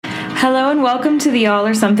Hello and welcome to the All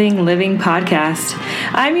or Something Living podcast.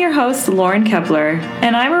 I'm your host, Lauren Kepler,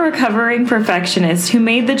 and I'm a recovering perfectionist who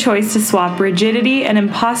made the choice to swap rigidity and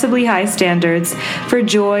impossibly high standards for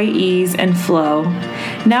joy, ease, and flow.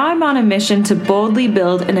 Now I'm on a mission to boldly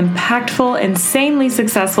build an impactful, insanely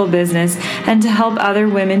successful business and to help other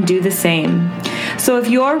women do the same. So if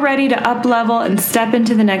you're ready to up-level and step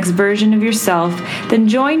into the next version of yourself, then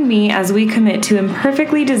join me as we commit to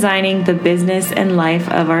imperfectly designing the business and life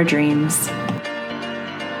of our dreams.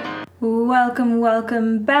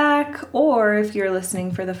 Welcome back, or if you're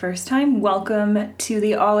listening for the first time, welcome to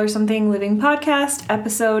the All or Something Living podcast,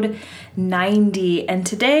 episode 90. And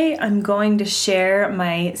today I'm going to share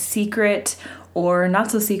my secret, or not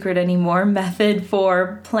so secret anymore, method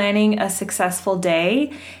for planning a successful day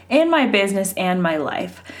in my business and my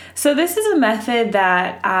life. So this is a method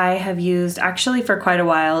that I have used actually for quite a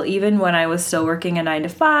while, even when I was still working a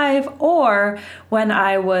 9-to-5 or when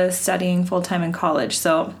I was studying full-time in college.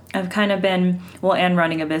 So I've kind of been, and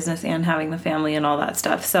running a business and having the family and all that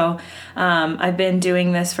stuff. So I've been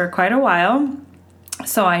doing this for quite a while.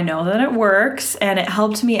 So I know that it works, and it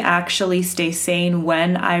helped me actually stay sane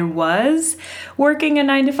when I was working a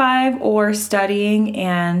 9-to-5 or studying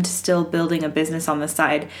and still building a business on the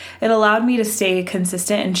side. It allowed me to stay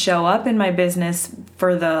consistent and show up in my business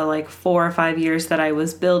for the 4 or 5 years that I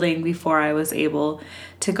was building before I was able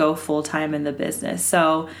to go full-time in the business.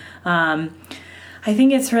 So I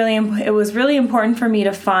think it was really important for me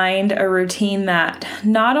to find a routine that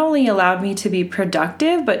not only allowed me to be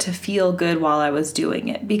productive, but to feel good while I was doing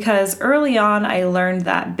it. Because early on, I learned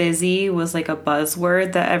that busy was like a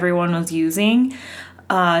buzzword that everyone was using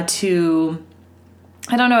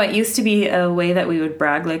it used to be a way that we would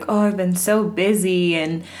brag I've been so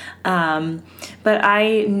busy. But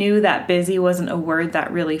I knew that busy wasn't a word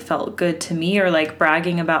that really felt good to me, or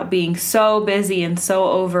bragging about being so busy and so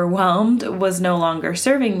overwhelmed was no longer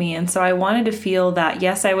serving me. And so I wanted to feel that,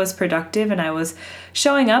 yes, I was productive and I was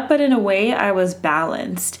showing up, but in a way I was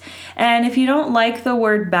balanced. And if you don't like the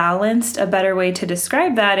word balanced, a better way to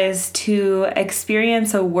describe that is to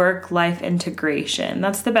experience a work-life integration.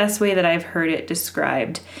 That's the best way that I've heard it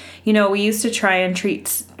described. We used to try and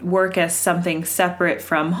treat work as something separate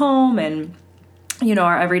from home and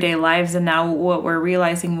our everyday lives. And now what we're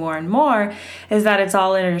realizing more and more is that it's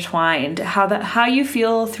all intertwined. How you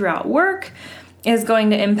feel throughout work is going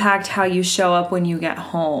to impact how you show up when you get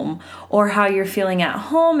home, or how you're feeling at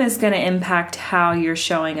home is going to impact how you're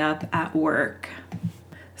showing up at work.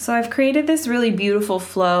 So I've created this really beautiful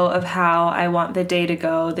flow of how I want the day to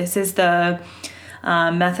go. This is the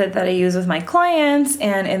method that I use with my clients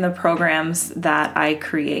and in the programs that I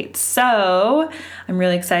create. So I'm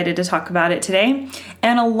really excited to talk about it today.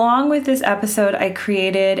 And along with this episode, I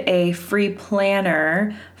created a free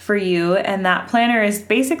planner for you. And that planner is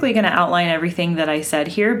basically going to outline everything that I said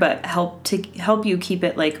here, but help you keep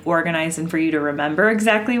it organized and for you to remember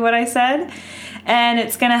exactly what I said. And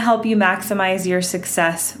it's going to help you maximize your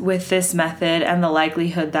success with this method and the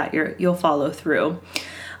likelihood that you'll follow through.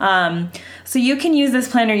 So you can use this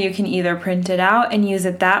planner. You can either print it out and use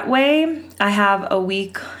it that way. I have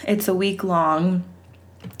it's a week long.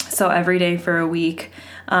 So every day for a week.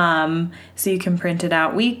 So you can print it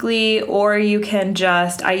out weekly, or you can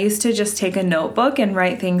I used to just take a notebook and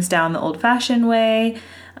write things down the old-fashioned way.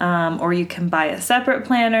 Or you can buy a separate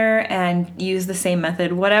planner and use the same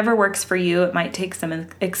method, whatever works for you. It might take some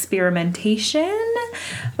experimentation,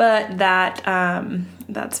 but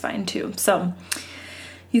that's fine too. So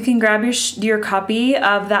you can grab your copy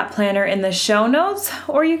of that planner in the show notes,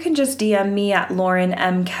 or you can just DM me at Lauren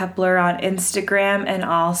M. Kepler on Instagram and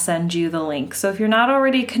I'll send you the link. So if you're not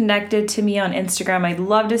already connected to me on Instagram, I'd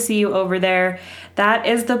love to see you over there. That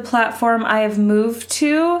is the platform I have moved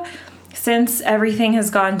to since everything has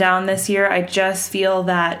gone down this year. I just feel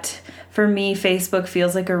that for me, Facebook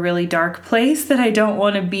feels like a really dark place that I don't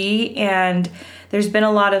want to be. And there's been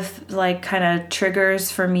a lot of kind of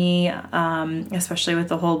triggers for me, especially with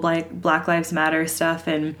the whole Black Lives Matter stuff,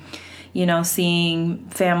 and seeing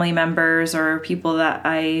family members or people that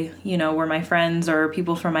I were my friends or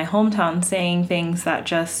people from my hometown saying things that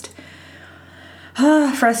just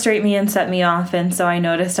frustrate me and set me off. And so I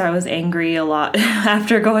noticed I was angry a lot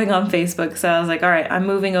after going on Facebook. So I was like, all right, I'm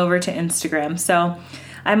moving over to Instagram. So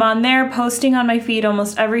I'm on there posting on my feed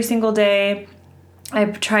almost every single day. I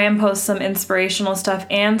try and post some inspirational stuff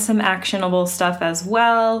and some actionable stuff as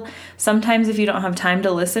well. Sometimes if you don't have time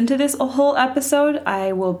to listen to this whole episode,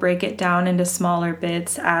 I will break it down into smaller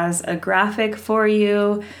bits as a graphic for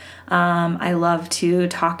you. I love to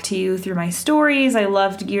talk to you through my stories. I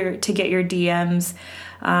love to get your DMs.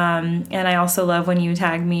 And I also love when you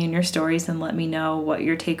tag me in your stories and let me know what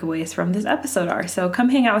your takeaways from this episode are. So come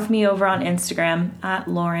hang out with me over on Instagram at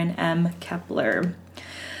Lauren M. Kepler.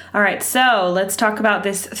 All right, so let's talk about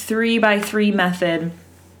this 3x3 method.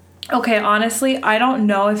 Okay, honestly, I don't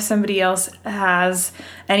know if somebody else has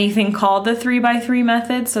anything called the 3x3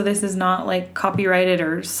 method, so this is not like copyrighted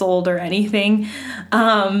or sold or anything.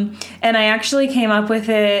 And I actually came up with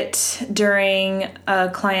it during a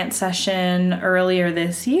client session earlier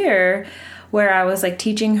this year where I was like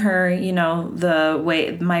teaching her, the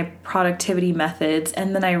way my productivity methods.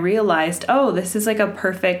 And then I realized, oh, this is like a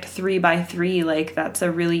perfect 3x3. Like that's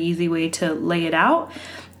a really easy way to lay it out.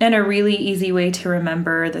 And a really easy way to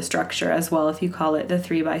remember the structure as well, if you call it the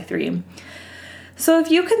 3x3. So if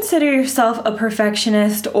you consider yourself a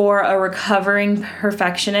perfectionist or a recovering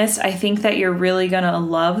perfectionist, I think that you're really going to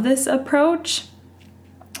love this approach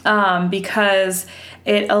because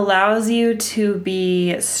it allows you to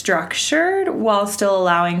be structured while still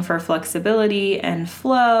allowing for flexibility and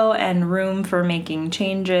flow and room for making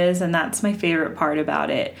changes. And that's my favorite part about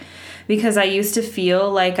it. Because I used to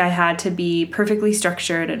feel like I had to be perfectly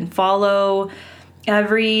structured and follow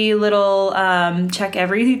every little, check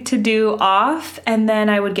every to-do off, and then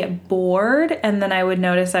I would get bored, and then I would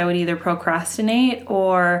notice I would either procrastinate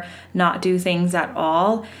or not do things at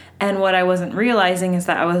all. And what I wasn't realizing is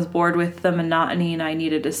that I was bored with the monotony and I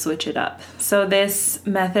needed to switch it up. So this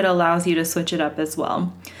method allows you to switch it up as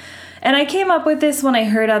well. And I came up with this when I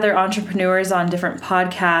heard other entrepreneurs on different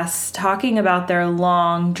podcasts talking about their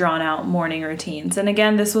long, drawn-out morning routines. And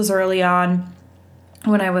again, this was early on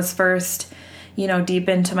when I was first, deep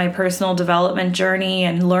into my personal development journey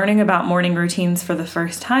and learning about morning routines for the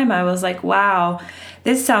first time. I was like, wow,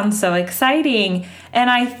 this sounds so exciting. And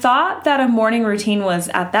I thought that a morning routine was,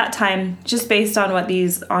 at that time, just based on what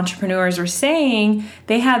these entrepreneurs were saying,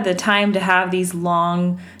 they had the time to have these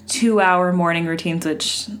long 2-hour morning routines,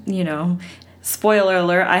 which, spoiler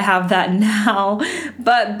alert, I have that now.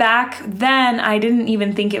 But back then, I didn't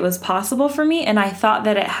even think it was possible for me. And I thought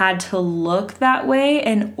that it had to look that way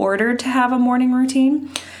in order to have a morning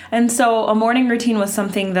routine. And so a morning routine was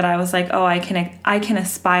something that I was like, oh, I can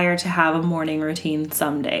aspire to have a morning routine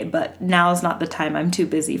someday, but now is not the time. I'm too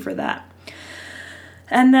busy for that.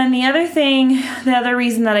 And then the other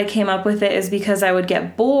reason that I came up with it is because I would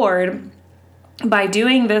get bored by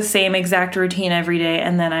doing the same exact routine every day.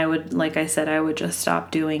 And then I would, like I said, I would just stop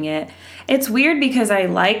doing it. It's weird because I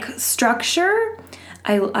like structure.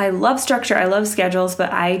 I love structure. I love schedules,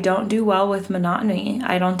 but I don't do well with monotony.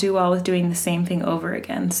 I don't do well with doing the same thing over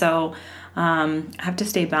again. So I have to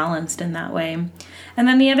stay balanced in that way. And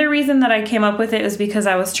then the other reason that I came up with it is because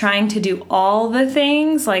I was trying to do all the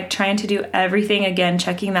things, like trying to do everything again,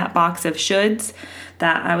 checking that box of shoulds,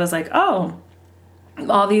 that I was like, oh,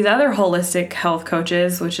 all these other holistic health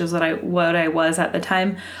coaches, which is what I was at the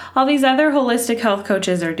time, all these other holistic health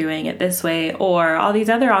coaches are doing it this way, or all these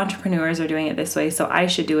other entrepreneurs are doing it this way, so I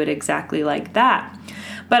should do it exactly like that.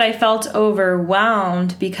 But I felt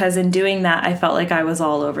overwhelmed because in doing that, I felt like I was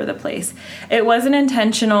all over the place. It wasn't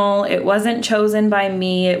intentional. It wasn't chosen by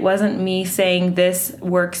me. It wasn't me saying this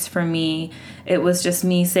works for me. It was just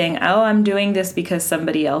me saying, oh, I'm doing this because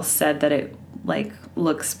somebody else said that it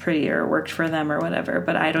looks pretty or worked for them or whatever,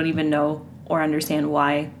 but I don't even know or understand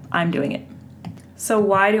why I'm doing it. So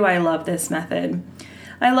why do I love this method?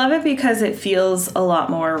 I love it because it feels a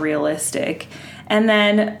lot more realistic. And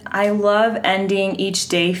then I love ending each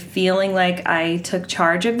day feeling like I took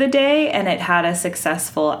charge of the day and it had a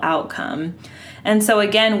successful outcome. And so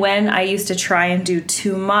again, when I used to try and do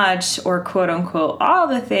too much or quote unquote all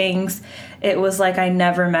the things, it was like I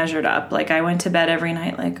never measured up. Like I went to bed every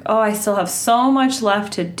night like, oh, I still have so much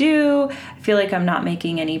left to do. I feel like I'm not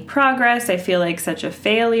making any progress. I feel like such a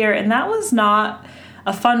failure. And that was not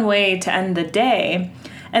a fun way to end the day.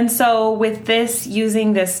 And so with this,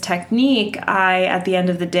 using this technique, I, at the end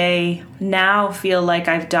of the day, now feel like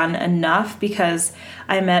I've done enough because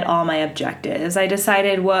I met all my objectives. I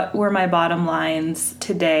decided what were my bottom lines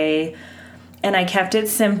today, and I kept it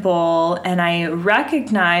simple, and I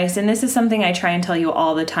recognized, and this is something I try and tell you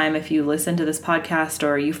all the time if you listen to this podcast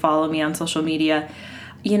or you follow me on social media,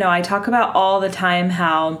 I talk about all the time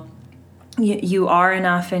how you are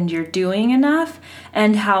enough and you're doing enough,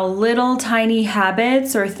 and how little tiny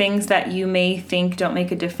habits or things that you may think don't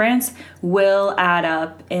make a difference will add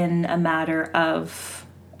up in a matter of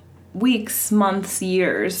weeks, months,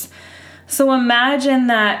 years. So imagine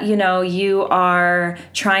that, you are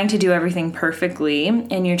trying to do everything perfectly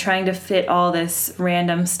and you're trying to fit all this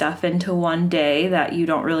random stuff into one day that you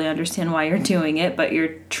don't really understand why you're doing it, but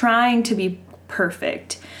you're trying to be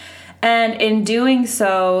perfect. And in doing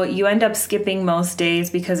so, you end up skipping most days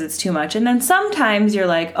because it's too much. And then sometimes you're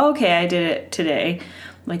like, okay, I did it today,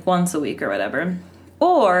 like once a week or whatever.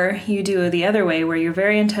 Or you do it the other way where you're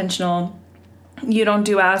very intentional. You don't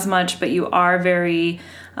do as much, but you are very,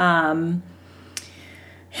 I'm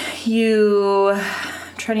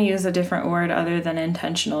trying to use a different word other than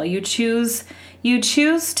intentional. You choose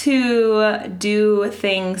to do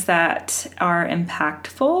things that are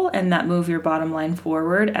impactful and that move your bottom line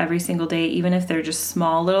forward every single day, even if they're just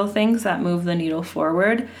small little things that move the needle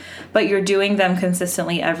forward, but you're doing them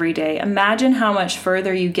consistently every day. Imagine how much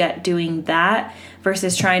further you get doing that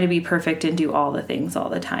versus trying to be perfect and do all the things all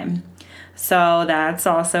the time. So that's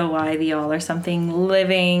also why the All or Something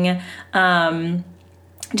Living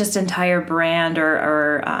just entire brand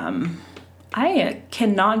or I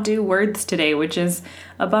cannot do words today, which is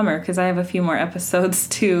a bummer because I have a few more episodes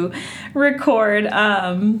to record.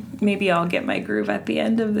 Maybe I'll get my groove at the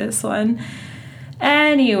end of this one.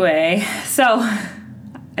 Anyway, so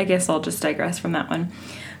I guess I'll just digress from that one.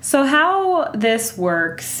 So how this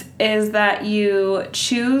works is that you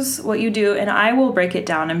choose what you do, and I will break it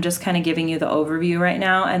down. I'm just kind of giving you the overview right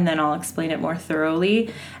now, and then I'll explain it more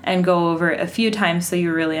thoroughly and go over it a few times so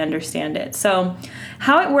you really understand it. So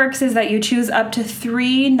how it works is that you choose up to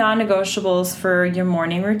 3 non-negotiables for your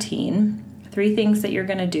morning routine, 3 things that you're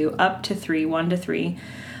going to do, up to 3, 1 to 3.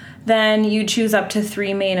 Then you choose up to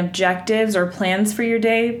 3 main objectives or plans for your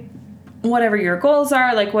day, whatever your goals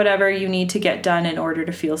are, like whatever you need to get done in order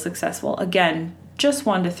to feel successful. Again, just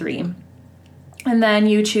 1 to 3. And then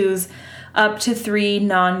you choose up to 3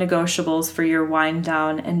 non-negotiables for your wind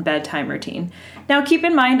down and bedtime routine. Now, keep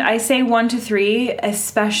in mind, I say 1 to 3,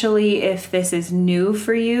 especially if this is new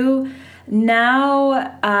for you.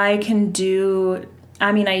 Now I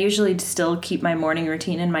usually still keep my morning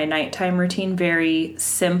routine and my nighttime routine very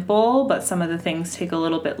simple, but some of the things take a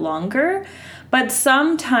little bit longer. But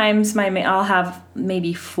sometimes I'll have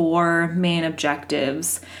maybe 4 main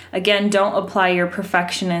objectives. Again, don't apply your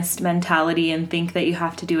perfectionist mentality and think that you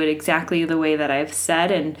have to do it exactly the way that I've said,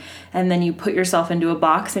 and then you put yourself into a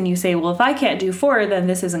box and you say, well, if I can't do 4, then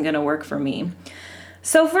this isn't going to work for me.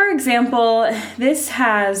 So for example, this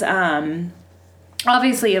has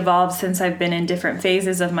obviously evolved since I've been in different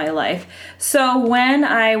phases of my life. So when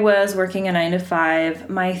I was working a 9 to 5,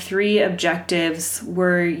 my 3 objectives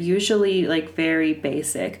were usually like very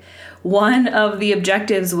basic. One of the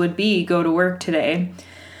objectives would be go to work today.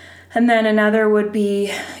 And then another would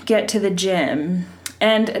be get to the gym.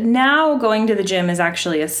 And now going to the gym is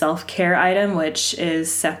actually a self-care item, which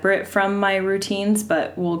is separate from my routines,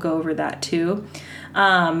 but we'll go over that too.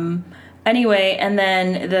 Anyway, and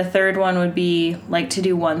then the third one would be like to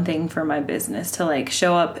do one thing for my business, to like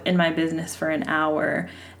show up in my business for an hour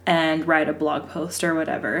and write a blog post or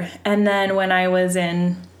whatever. And then when I was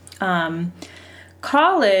in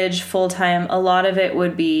college full-time, a lot of it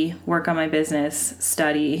would be work on my business,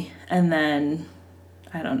 study, and then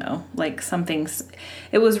I don't know, like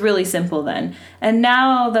it was really simple then. And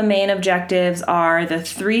now the main objectives are the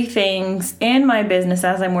 3 things in my business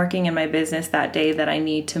as I'm working in my business that day that I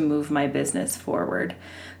need to move my business forward.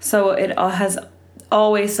 So it has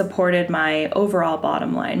always supported my overall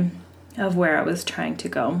bottom line of where I was trying to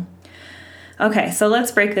go. Okay, so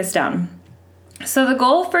let's break this down. So the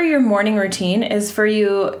goal for your morning routine is for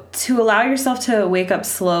you to allow yourself to wake up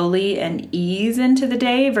slowly and ease into the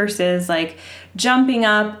day versus like jumping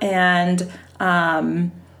up and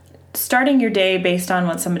starting your day based on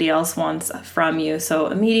what somebody else wants from you. So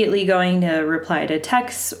immediately going to reply to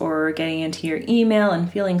texts or getting into your email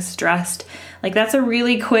and feeling stressed. Like that's a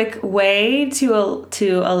really quick way to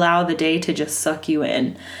allow the day to just suck you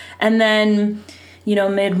in. And then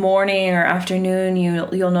mid-morning or afternoon,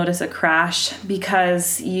 you'll notice a crash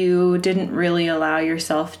because you didn't really allow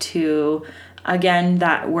yourself to, again,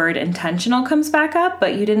 that word intentional comes back up,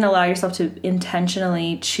 but you didn't allow yourself to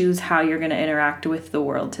intentionally choose how you're going to interact with the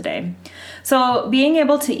world today. So being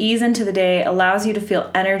able to ease into the day allows you to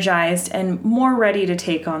feel energized and more ready to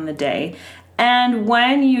take on the day. And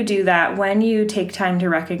when you do that, when you take time to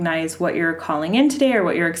recognize what you're calling in today or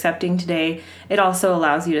what you're accepting today, it also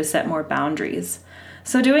allows you to set more boundaries.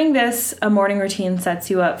 So doing this, a morning routine sets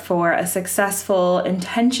you up for a successful,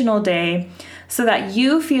 intentional day so that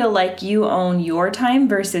you feel like you own your time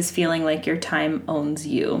versus feeling like your time owns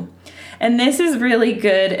you. And this is really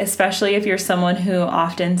good, especially if you're someone who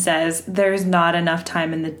often says there's not enough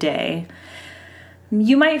time in the day.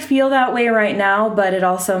 You might feel that way right now, but it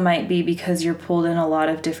also might be because you're pulled in a lot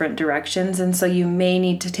of different directions. And so you may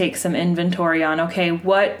need to take some inventory on, okay,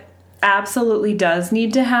 what absolutely does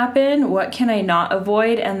need to happen? What can I not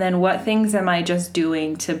avoid? And then what things am I just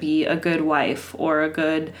doing to be a good wife or a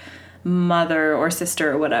good mother or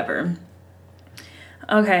sister or whatever.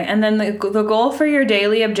 Okay, and then the goal for your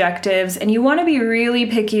daily objectives, and you want to be really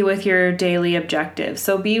picky with your daily objectives.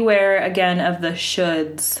 So beware, again, of the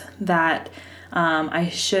shoulds that I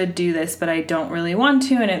should do this, but I don't really want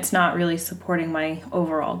to, and it's not really supporting my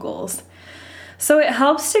overall goals. So it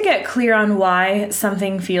helps to get clear on why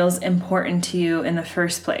something feels important to you in the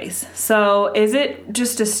first place. So is it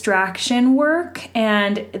just distraction work,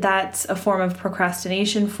 and that's a form of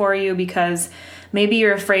procrastination for you because maybe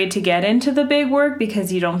you're afraid to get into the big work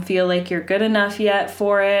because you don't feel like you're good enough yet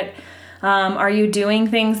for it? Are you doing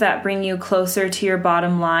things that bring you closer to your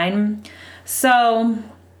bottom line? So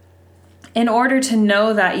in order to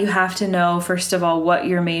know that, you have to know, first of all, what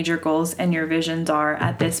your major goals and your visions are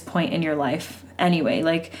at this point in your life anyway.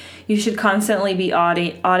 Like, you should constantly be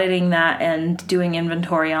auditing that and doing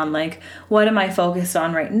inventory on, like, what am I focused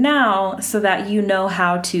on right now, so that you know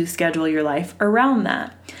how to schedule your life around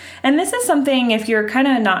that. And this is something, if you're kind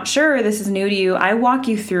of not sure, this is new to you, I walk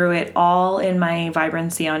you through it all in my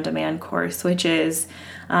Vibrancy on Demand course, which is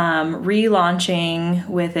relaunching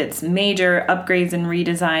with its major upgrades and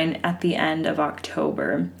redesign at the end of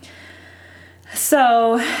October.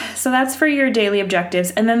 So that's for your daily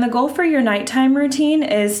objectives. And then the goal for your nighttime routine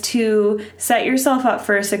is to set yourself up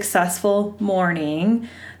for a successful morning.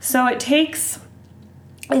 So it takes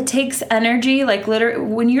energy, like literally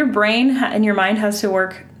when your brain and your mind has to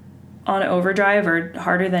work on overdrive or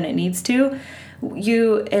harder than it needs to,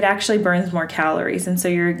 it actually burns more calories, and so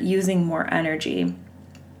you're using more energy.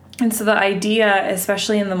 And so the idea,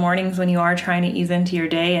 especially in the mornings when you are trying to ease into your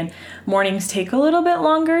day, and mornings take a little bit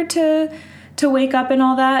longer to wake up and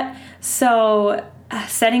all that. So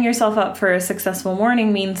setting yourself up for a successful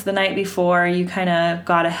morning means the night before you kind of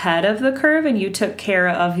got ahead of the curve and you took care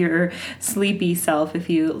of your sleepy self, if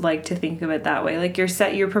you like to think of it that way. Like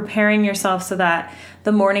you're preparing yourself so that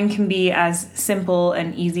the morning can be as simple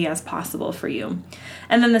and easy as possible for you.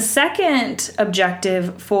 And then the second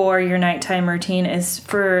objective for your nighttime routine is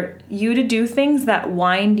for you to do things that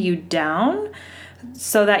wind you down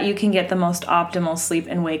so that you can get the most optimal sleep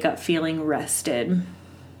and wake up feeling rested.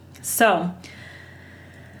 So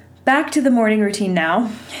back to the morning routine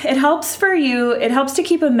now. It helps to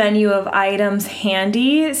keep a menu of items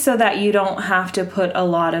handy so that you don't have to put a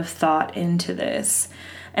lot of thought into this.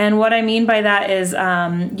 And what I mean by that is,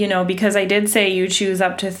 because I did say you choose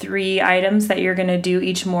up to 3 items that you're going to do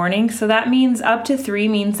each morning. So that means up to 3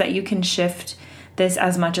 means that you can shift this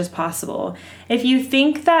as much as possible. If you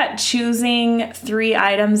think that choosing 3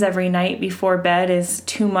 items every night before bed is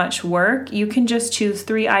too much work, you can just choose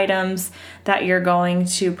 3 items that you're going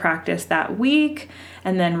to practice that week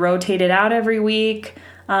and then rotate it out every week.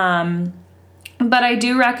 But I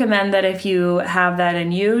do recommend that if you have that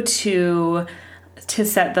in you to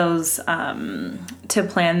set those, to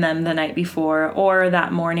plan them the night before or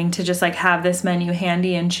that morning, to just like have this menu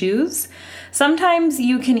handy and choose. Sometimes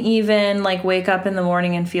you can even like wake up in the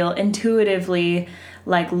morning and feel intuitively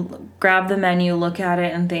like grab the menu, look at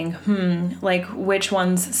it and think, like which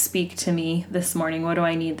ones speak to me this morning? What do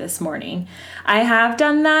I need this morning? I have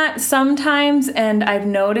done that sometimes, and I've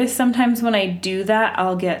noticed sometimes when I do that,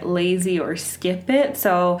 I'll get lazy or skip it.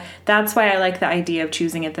 So that's why I like the idea of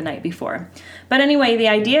choosing it the night before. But anyway, the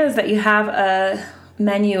idea is that you have a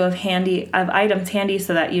menu of items handy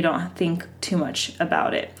so that you don't think too much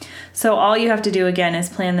about it. So all you have to do again is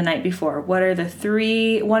plan the night before. What are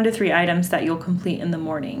the 1 to 3 items that you'll complete in the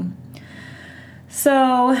morning?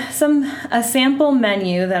 So a sample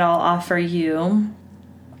menu that I'll offer you,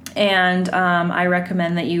 and I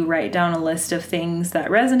recommend that you write down a list of things that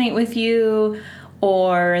resonate with you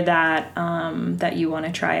or that you want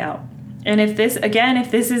to try out. And if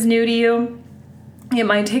this is new to you, it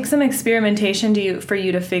might take some experimentation for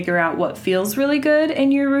you to figure out what feels really good in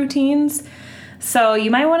your routines. So you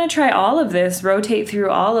might want to try all of this, rotate through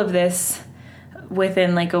all of this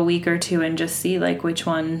within like a week or 2 and just see like which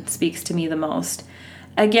one speaks to me the most.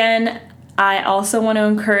 Again, I also want to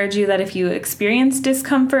encourage you that if you experience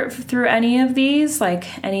discomfort through any of these,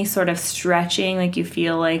 like any sort of stretching, like you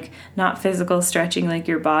feel like not physical stretching like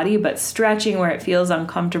your body, but stretching where it feels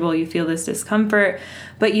uncomfortable, you feel this discomfort,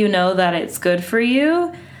 but you know that it's good for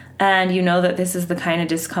you and you know that this is the kind of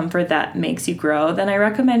discomfort that makes you grow, then I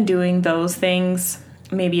recommend doing those things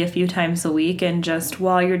maybe a few times a week, and just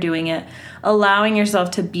while you're doing it, allowing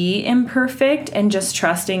yourself to be imperfect and just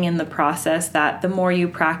trusting in the process that the more you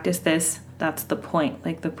practice this, that's the point.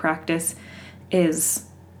 Like the practice is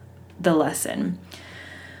the lesson.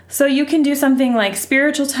 So you can do something like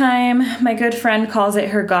spiritual time. My good friend calls it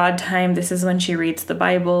her God time. This is when she reads the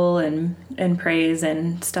Bible and prays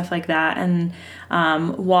and stuff like that. And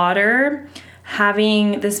water.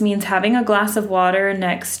 This means having a glass of water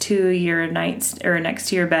next to your next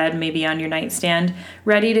to your bed, maybe on your nightstand,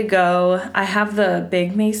 ready to go. I have the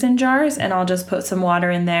big mason jars, and I'll just put some water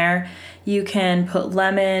in there. You can put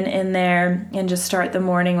lemon in there and just start the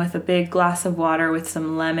morning with a big glass of water with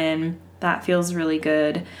some lemon. That feels really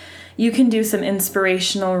good. You can do some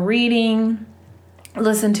inspirational reading,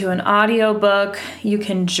 listen to an audiobook. You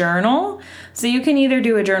can journal. So you can either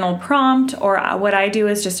do a journal prompt, or what I do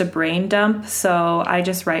is just a brain dump. So I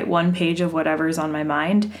just write one page of whatever's on my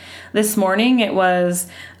mind. This morning it was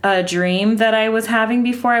a dream that I was having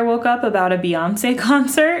before I woke up about a Beyonce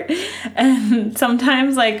concert. And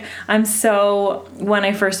sometimes when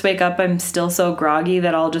I first wake up, I'm still so groggy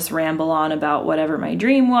that I'll just ramble on about whatever my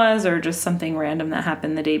dream was, or just something random that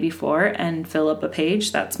happened the day before, and fill up a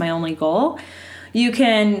page. That's my only goal. You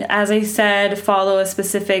can, as I said, follow a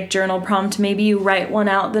specific journal prompt. Maybe you write one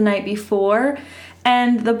out the night before.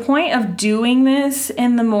 And the point of doing this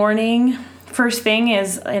in the morning, first thing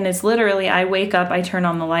is, and it's literally, I wake up, I turn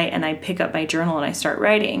on the light, and I pick up my journal and I start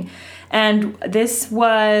writing. And this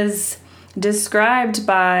was described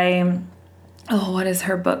by, what is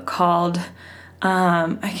her book called?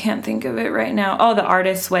 I can't think of it right now. The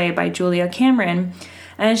Artist's Way by Julia Cameron.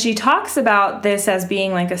 And she talks about this as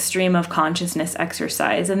being like a stream of consciousness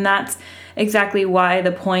exercise. And that's exactly why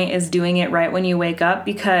the point is doing it right when you wake up,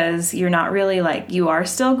 because you're not really you are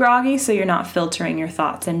still groggy, so you're not filtering your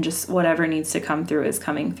thoughts, and just whatever needs to come through is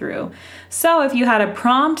coming through. So if you had a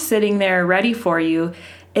prompt sitting there ready for you,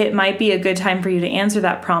 it might be a good time for you to answer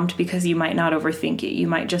that prompt, because you might not overthink it. You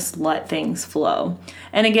might just let things flow.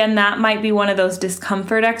 And again, that might be one of those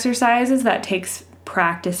discomfort exercises that takes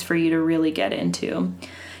practice for you to really get into.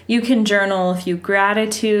 You can journal a few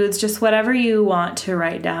gratitudes, just whatever you want to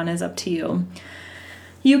write down is up to you.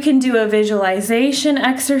 You can do a visualization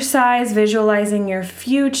exercise, visualizing your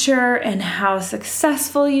future and how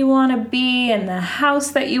successful you want to be, and the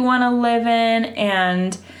house that you want to live in,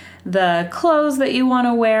 and the clothes that you want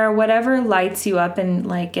to wear, whatever lights you up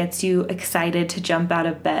and gets you excited to jump out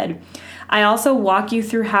of bed. I also walk you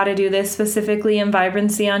through how to do this specifically in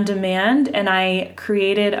Vibrancy on Demand, and I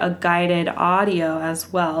created a guided audio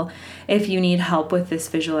as well if you need help with this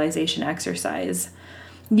visualization exercise.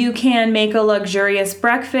 You can make a luxurious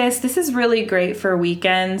breakfast. This is really great for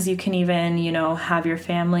weekends. You can even, have your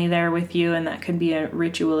family there with you, and that could be a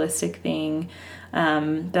ritualistic thing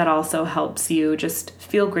that also helps you just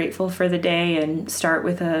feel grateful for the day and start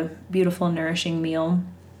with a beautiful, nourishing meal.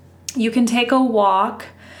 You can take a walk.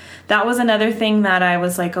 That was another thing that I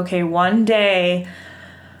was like, okay, one day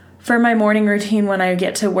for my morning routine when I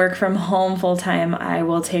get to work from home full-time, I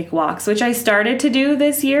will take walks, which I started to do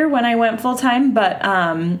this year when I went full-time, but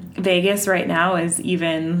Vegas right now is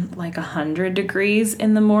even 100 degrees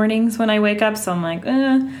in the mornings when I wake up, so I'm like,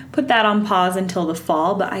 put that on pause until the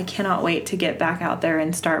fall, but I cannot wait to get back out there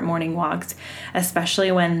and start morning walks,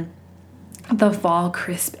 especially when the fall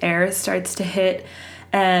crisp air starts to hit,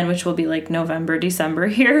 and which will be November, December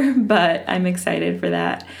here, but I'm excited for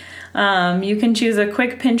that. You can choose a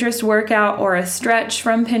quick Pinterest workout or a stretch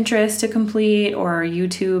from Pinterest to complete, or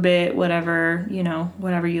YouTube it, whatever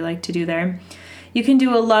you like to do there. You can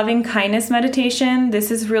do a loving kindness meditation.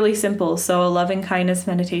 This is really simple. So a loving kindness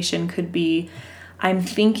meditation could be, I'm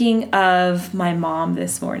thinking of my mom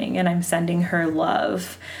this morning and I'm sending her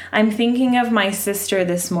love. I'm thinking of my sister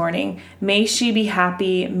this morning. May she be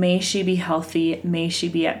happy. May she be healthy. May she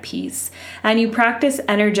be at peace. And you practice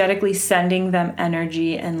energetically sending them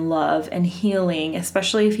energy and love and healing,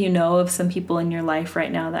 especially if you know of some people in your life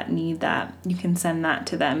right now that need that. You can send that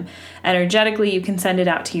to them energetically. You can send it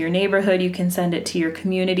out to your neighborhood. You can send it to your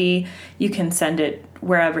community. You can send it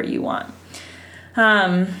wherever you want.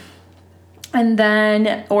 And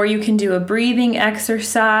then, or you can do a breathing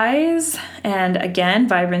exercise. And again,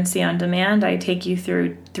 Vibrancy on Demand, I take you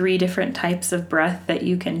through 3 different types of breath that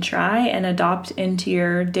you can try and adopt into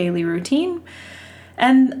your daily routine.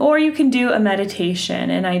 Or you can do a meditation.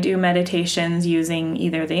 And I do meditations using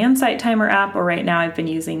either the Insight Timer app, or right now I've been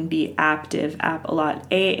using the Aaptiv app a lot,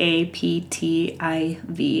 AAPTIV,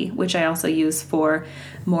 which I also use for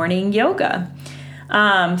morning yoga.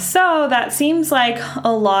 So that seems like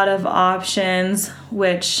a lot of options,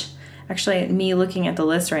 which actually me looking at the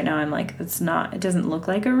list right now, I'm like, it doesn't look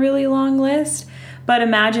like a really long list, but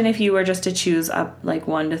imagine if you were just to choose up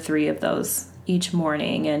 1 to 3 of those each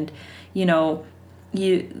morning. And,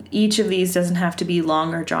 each of these doesn't have to be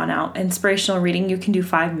long or drawn out. Inspirational reading, you can do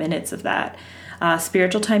 5 minutes of that.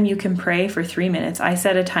 Spiritual time, you can pray for 3 minutes. I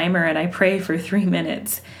set a timer and I pray for 3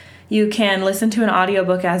 minutes. You can listen to an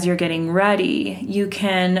audiobook as you're getting ready. You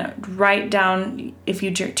can write down, if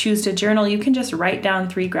you choose to journal, you can just write down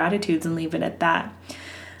 3 gratitudes and leave it at that.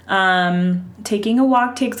 Taking a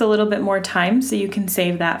walk takes a little bit more time, so you can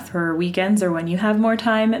save that for weekends or when you have more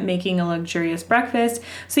time. Making a luxurious breakfast.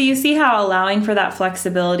 So you see how allowing for that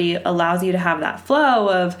flexibility allows you to have that flow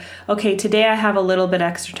of, okay, today I have a little bit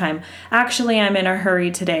extra time. Actually, I'm in a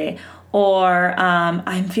hurry today. Or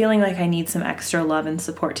I'm feeling like I need some extra love and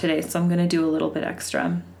support today, so I'm going to do a little bit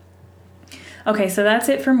extra. Okay, so that's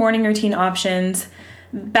it for morning routine options.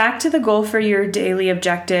 Back to the goal for your daily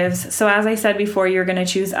objectives. So as I said before, you're going to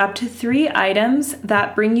choose up to 3 items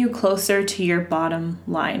that bring you closer to your bottom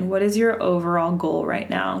line. What is your overall goal right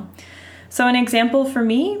now? So an example for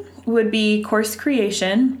me would be course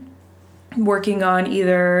creation, working on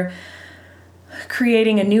either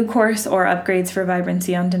creating a new course or upgrades for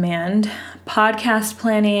Vibrancy on Demand, podcast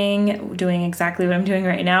planning, doing exactly what I'm doing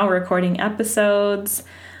right now, recording episodes,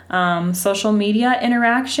 social media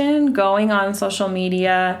interaction, going on social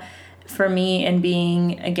media for me and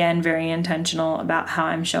being, again, very intentional about how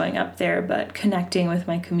I'm showing up there, but connecting with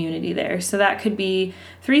my community there. So that could be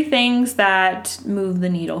 3 things that move the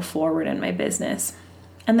needle forward in my business.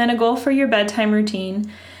 And then a goal for your bedtime routine.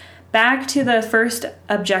 Back to the first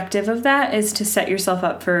objective of that is to set yourself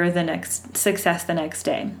up for the next success the next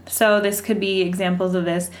day. So this could be examples of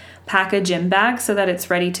this. Pack a gym bag so that it's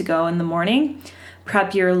ready to go in the morning.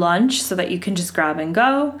 Prep your lunch so that you can just grab and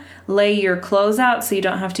go. Lay your clothes out so you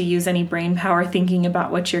don't have to use any brain power thinking about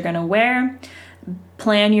what you're going to wear.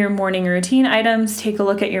 Plan your morning routine items. Take a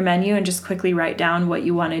look at your menu and just quickly write down what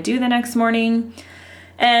you want to do the next morning.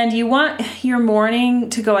 And you want your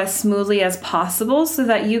morning to go as smoothly as possible so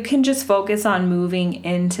that you can just focus on moving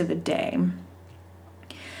into the day.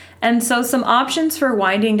 And so some options for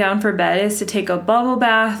winding down for bed is to take a bubble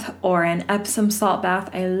bath or an Epsom salt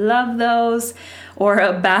bath. I love those. Or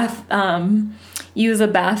a bath, use a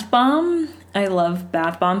bath bomb. I love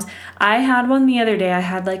bath bombs. I had one the other day. I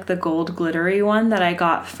had like the gold glittery one that I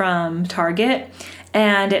got from Target.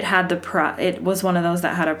 And it had it was one of those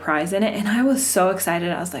that had a prize in it. And I was so excited.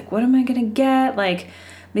 I was like, what am I going to get? Like,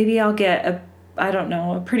 maybe I'll get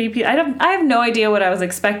a pretty piece. I have no idea what I was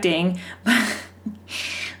expecting.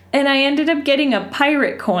 And I ended up getting a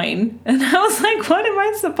pirate coin. And I was like, what am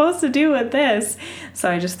I supposed to do with this? So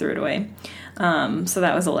I just threw it away. So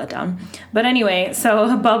that was a letdown. But anyway, so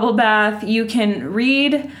a bubble bath, you can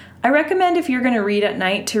read. I recommend if you're going to read at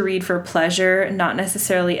night to read for pleasure, not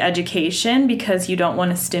necessarily education, because you don't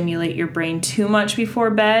want to stimulate your brain too much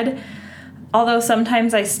before bed. Although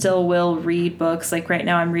sometimes I still will read books. Like right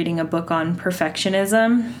now I'm reading a book on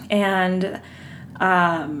perfectionism, and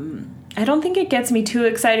I don't think it gets me too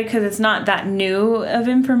excited because it's not that new of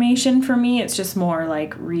information for me. It's just more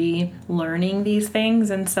like relearning these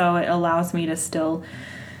things. And so it allows me to still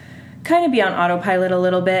kind of be on autopilot a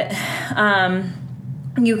little bit.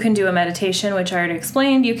 You can do a meditation, which I already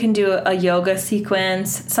explained. You can do a yoga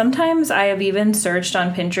sequence. Sometimes I have even searched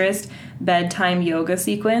on Pinterest bedtime yoga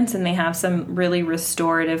sequence, and they have some really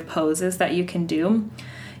restorative poses that you can do.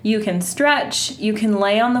 You can stretch, you can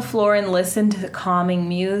lay on the floor and listen to calming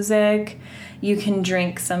music, you can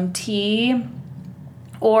drink some tea,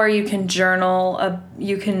 or you can journal.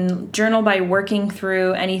 You can journal by working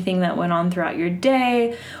through anything that went on throughout your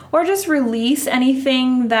day, or just release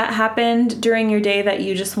anything that happened during your day that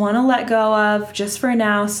you just want to let go of just for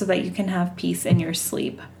now so that you can have peace in your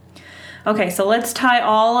sleep. Okay, so let's tie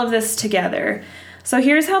all of this together. So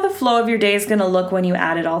here's how the flow of your day is going to look when you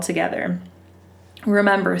add it all together.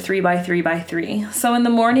 Remember, 3 by 3 by 3. So in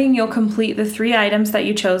the morning, you'll complete the 3 items that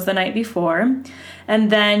you chose the night before,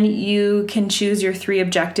 and then you can choose your 3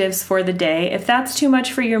 objectives for the day. If that's too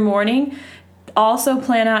much for your morning, also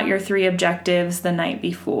plan out your 3 objectives the night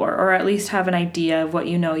before, or at least have an idea of what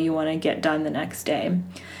you know you want to get done the next day.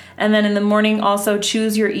 And then in the morning, also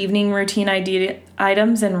choose your evening routine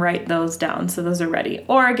items and write those down so those are ready.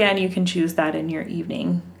 Or again, you can choose that in your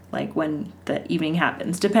evening, like when the evening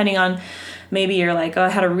happens, depending on, maybe you're like, oh, I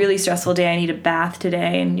had a really stressful day, I need a bath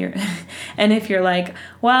today. And if you're like,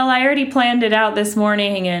 well, I already planned it out this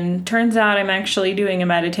morning and turns out I'm actually doing a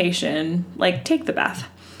meditation, like take the bath.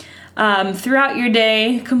 Throughout your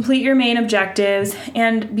day, complete your main objectives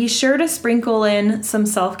and be sure to sprinkle in some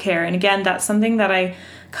self-care. And again, that's something that I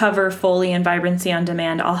cover fully in Vibrancy on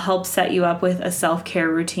Demand. I'll help set you up with a self-care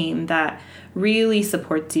routine that really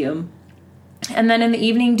supports you. And then in the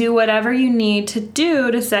evening, do whatever you need to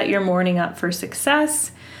do to set your morning up for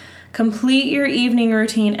success. Complete your evening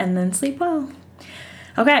routine and then sleep well.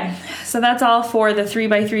 Okay, so that's all for the 3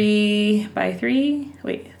 by 3 by 3.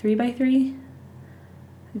 Wait, 3 by 3?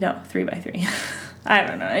 No, 3 by 3. I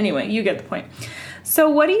don't know. Anyway, you get the point. So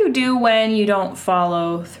what do you do when you don't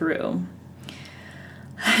follow through?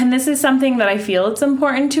 And this is something that I feel it's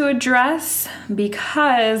important to address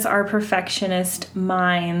because our perfectionist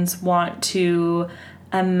minds want to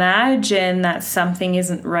imagine that something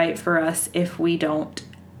isn't right for us if we don't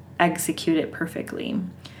execute it perfectly.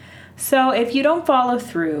 So if you don't follow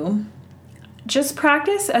through, just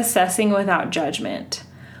practice assessing without judgment.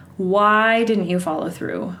 Why didn't you follow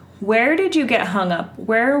through? Where did you get hung up?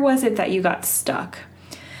 Where was it that you got stuck?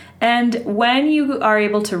 And when you are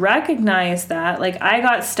able to recognize that, like I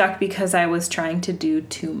got stuck because I was trying to do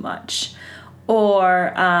too much,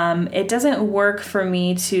 or it doesn't work for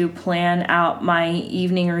me to plan out my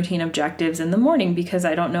evening routine objectives in the morning because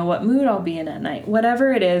I don't know what mood I'll be in at night.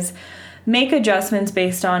 Whatever it is, make adjustments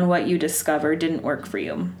based on what you discover didn't work for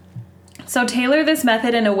you. So tailor this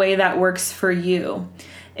method in a way that works for you.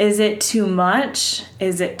 Is it too much?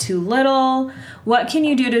 Is it too little? What can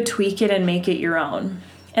you do to tweak it and make it your own?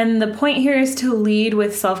 And the point here is to lead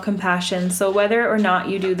with self-compassion. So whether or not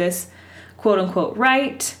you do this quote unquote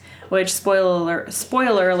right, which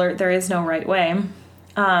spoiler alert, there is no right way.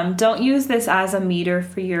 Don't use this as a meter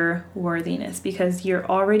for your worthiness because you're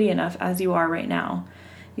already enough as you are right now.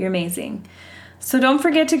 You're amazing. So don't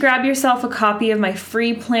forget to grab yourself a copy of my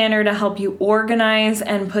free planner to help you organize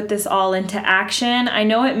and put this all into action. I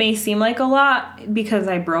know it may seem like a lot because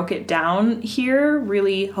I broke it down here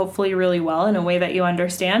hopefully really well in a way that you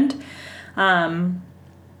understand.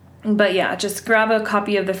 But yeah, just grab a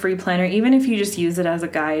copy of the free planner, even if you just use it as a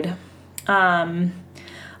guide.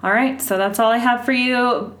 All right, so that's all I have for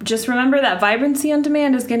you. Just remember that Vibrancy on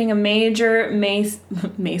Demand is getting a major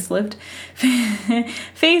facelift.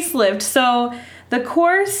 So the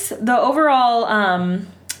course, the overall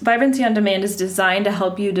Vibrancy on Demand is designed to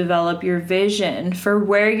help you develop your vision for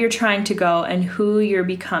where you're trying to go and who you're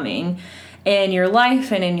becoming in your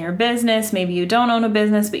life and in your business. Maybe you don't own a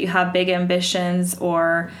business, but you have big ambitions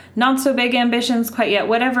or not so big ambitions quite yet,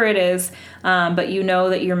 whatever it is. But you know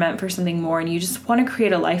that you're meant for something more and you just want to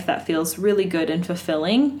create a life that feels really good and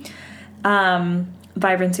fulfilling.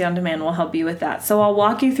 Vibrancy on Demand will help you with that. So I'll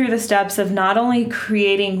walk you through the steps of not only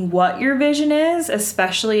creating what your vision is,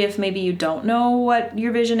 especially if maybe you don't know what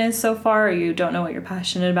your vision is so far or you don't know what you're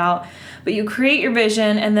passionate about, but you create your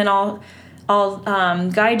vision and then I'll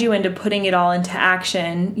guide you into putting it all into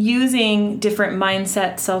action using different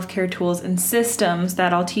mindset, self-care tools, and systems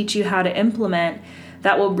that I'll teach you how to implement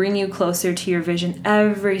that will bring you closer to your vision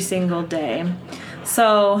every single day.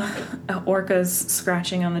 So, Orca's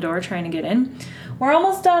scratching on the door trying to get in. We're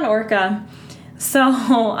almost done, Orca. So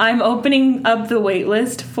I'm opening up the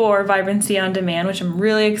waitlist for Vibrancy on Demand, which I'm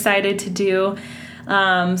really excited to do.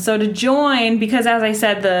 So to join, because as I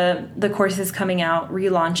said, the course is coming out,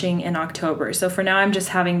 relaunching in October. So for now, I'm just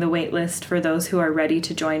having the wait list for those who are ready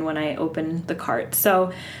to join when I open the cart.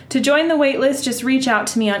 So to join the wait list, just reach out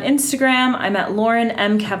to me on Instagram. I'm at Lauren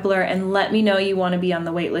M. Kepler and let me know you want to be on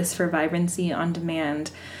the wait list for Vibrancy on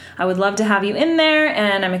Demand. I would love to have you in there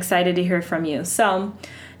and I'm excited to hear from you. So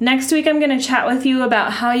next week, I'm going to chat with you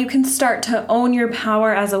about how you can start to own your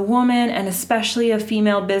power as a woman and especially a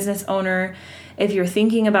female business owner. If you're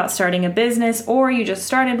thinking about starting a business or you just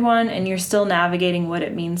started one and you're still navigating what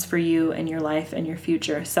it means for you and your life and your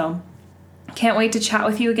future. So can't wait to chat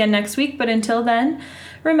with you again next week. But until then,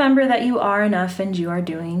 remember that you are enough and you are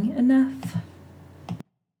doing enough.